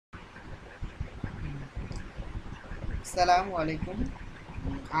Assalamu alaikum.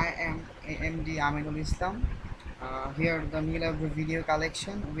 I am AMD Aminul Islam. Here the middle of the video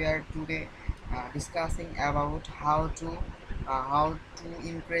collection. We are today discussing about how to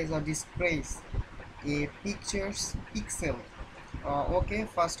increase or decrease a picture's pixel. Okay,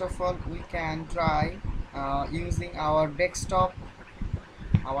 first of all, we can try using our desktop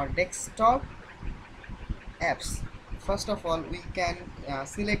apps. First of all, we can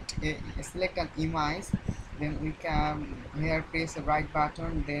select an image, then we can here press the right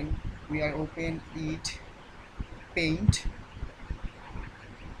button, then we are open it paint.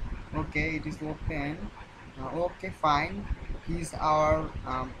 Okay, it is open. Okay, fine. Is our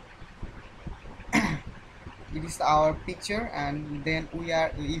it is our picture, and then we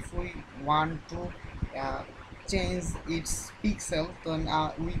are, if we want to uh, change its pixel, then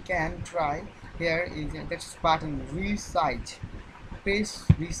we can try. Here is this button resize. Press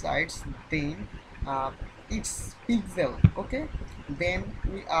resize, then its pixel. Okay, then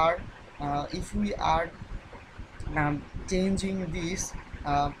we are if we are changing this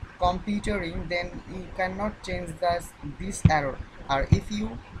computering, then you cannot change this error. Or if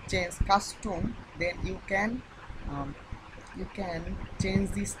you change custom, then um, you can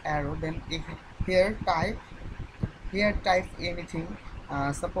change this arrow. Then if here type anything,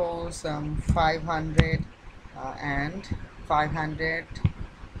 suppose 500 and 500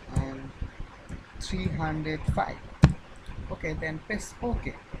 and 305. Okay, then press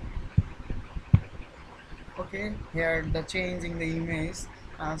OK. Okay, here the changing the image,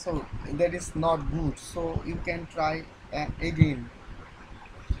 so that is not good, so you can try again.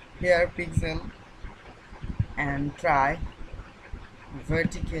 Here pixel, and try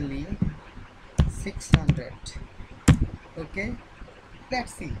vertically 600. Okay,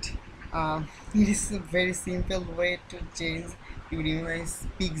 that's it. It is a very simple way to change your image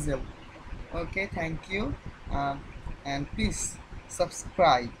pixel. Okay, thank you, and please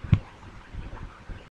subscribe.